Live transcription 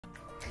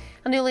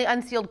Newly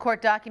unsealed court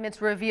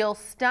documents reveal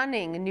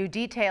stunning new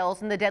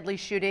details in the deadly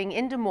shooting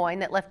in Des Moines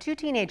that left 2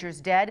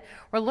 teenagers dead.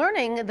 We're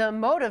learning the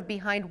motive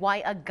behind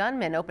why a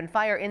gunman opened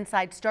fire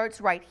inside starts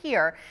right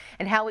here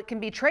and how it can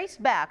be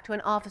traced back to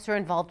an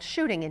officer-involved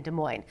shooting in Des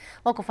Moines.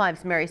 Local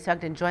 5's Mary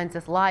Sugden joins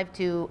us live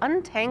to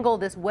untangle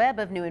this web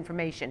of new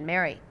information.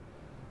 Mary.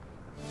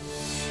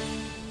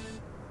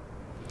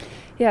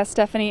 Yeah,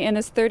 Stephanie, in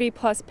this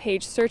 30-plus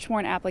page search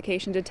warrant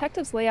application,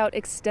 detectives lay out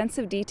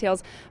extensive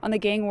details on the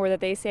gang war that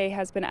they say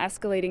has been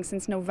escalating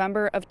since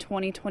November of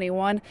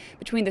 2021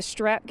 between the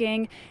Strap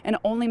Gang and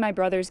Only My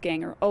Brother's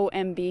Gang, or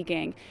OMB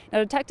Gang. Now,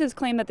 detectives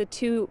claim that the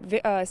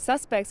 2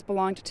 suspects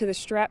belonged to the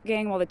Strap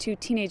Gang while the 2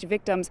 teenage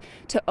victims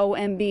to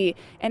OMB.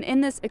 And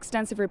in this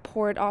extensive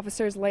report,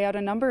 officers lay out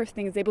a number of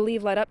things they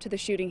believe led up to the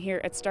shooting here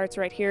at Starts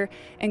Right Here,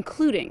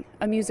 including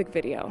a music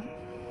video.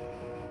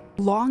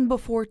 Long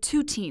before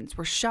 2 teens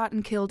were shot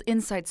and killed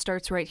inside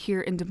Starts Right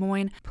Here in Des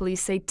Moines, police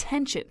say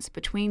tensions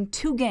between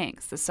 2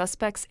 gangs the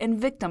suspects and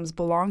victims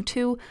belong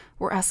to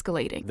were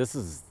escalating. This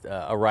is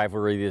a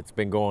rivalry that's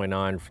been going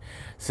on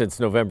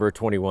since November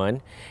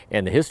 21,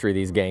 and the history of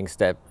these gangs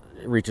that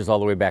reaches all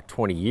the way back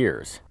 20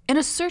 years. In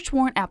a search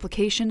warrant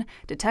application,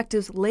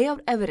 detectives lay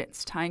out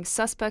evidence tying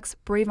suspects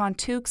Bravon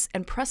Tukes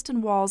and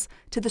Preston Walls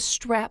to the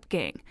Strap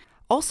Gang,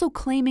 also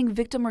claiming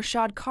victim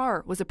Rashad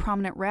Carr was a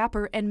prominent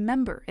rapper and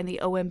member in the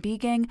OMB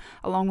gang,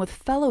 along with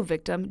fellow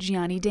victim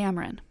Gianni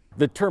Dameron.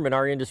 The term in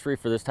our industry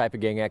for this type of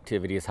gang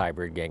activity is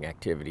hybrid gang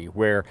activity,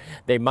 where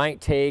they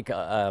might take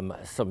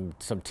some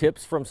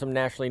tips from some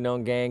nationally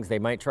known gangs, they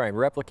might try and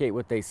replicate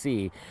what they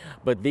see,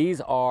 but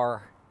these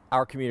are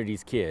our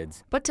community's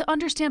kids. But to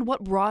understand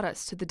what brought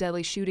us to the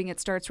deadly shooting at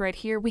Starts Right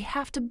Here, we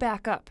have to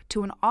back up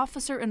to an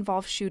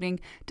officer-involved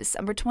shooting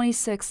December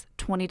 26,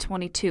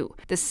 2022.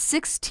 The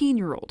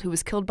 16-year-old who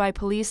was killed by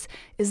police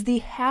is the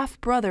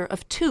half-brother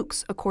of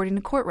Tukes, according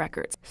to court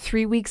records.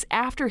 3 weeks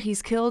after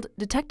he's killed,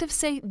 detectives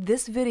say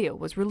this video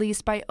was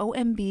released by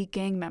OMB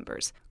gang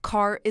members.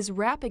 Carr is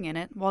rapping in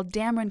it while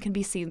Dameron can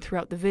be seen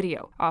throughout the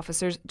video.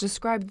 Officers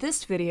described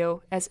this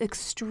video as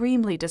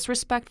extremely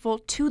disrespectful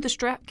to the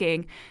Strap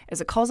Gang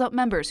as it calls out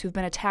members who've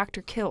been attacked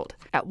or killed.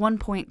 At one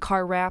point,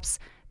 Carr raps,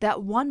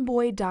 "That one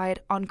boy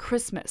died on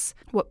Christmas,"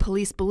 what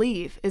police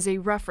believe is a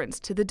reference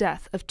to the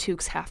death of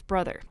Tukes'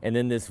 half-brother. And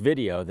then this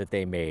video that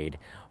they made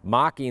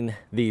mocking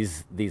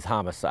these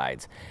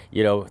homicides,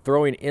 you know,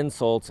 throwing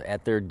insults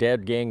at their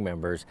dead gang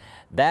members,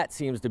 that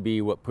seems to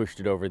be what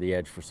pushed it over the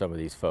edge for some of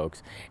these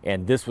folks,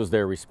 and this was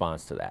their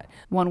response to that.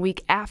 1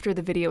 week after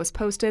the video was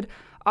posted,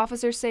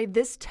 officers say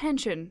this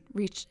tension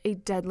reached a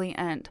deadly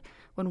end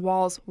when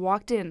Walls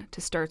walked in to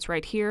Starts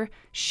Right Here,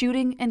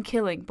 shooting and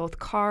killing both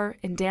Carr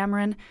and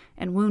Dameron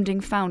and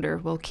wounding founder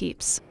Will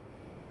Keeps.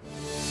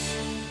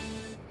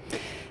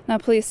 Now,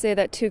 police say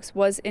that Tukes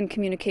was in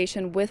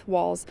communication with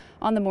Walls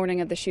on the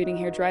morning of the shooting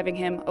here, driving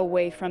him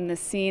away from the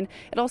scene.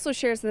 It also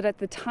shares that at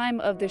the time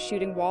of the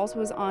shooting, Walls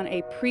was on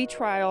a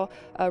pre-trial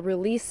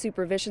release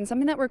supervision,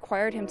 something that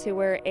required him to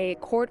wear a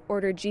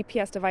court-ordered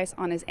GPS device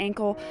on his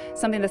ankle,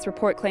 something this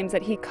report claims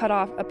that he cut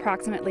off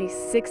approximately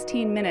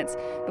 16 minutes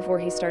before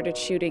he started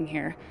shooting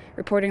here.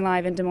 Reporting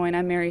live in Des Moines,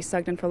 I'm Mary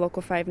Sugden for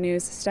Local 5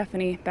 News.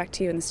 Stephanie, back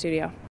to you in the studio.